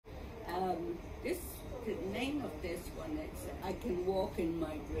I can walk in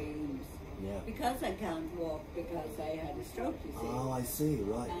my dreams. Yeah. Because I can't walk because I had a stroke, you see. Oh, I see,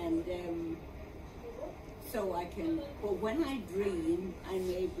 right. And so I can, but when I dream, I'm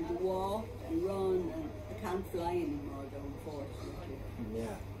able to walk and run, and I can't fly anymore, though, unfortunately.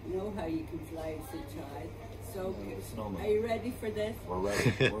 Yeah. You know how you can fly as a child. So, Snowman. are you ready for this? We're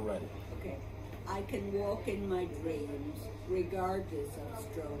ready. We're ready. Okay. I can walk in my dreams, regardless of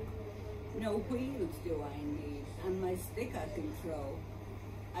stroke. No wheels do I need, and my stick I can throw.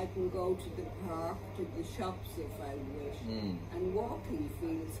 I can go to the park, to the shops if I wish, and walking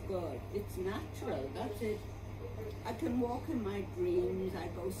feels good. It's natural, that's it. I can walk in my dreams, I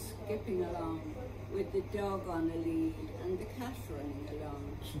go skipping along with the dog on a lead and the cat running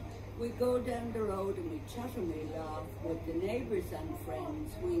along. We go down the road and we chat and we laugh with the neighbours and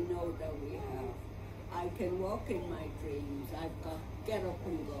friends we know that we have. I can walk in my dreams, I've got get up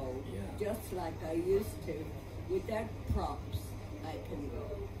and go, just like I used to. Without props, I can go.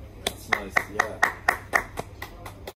 That's nice, yeah.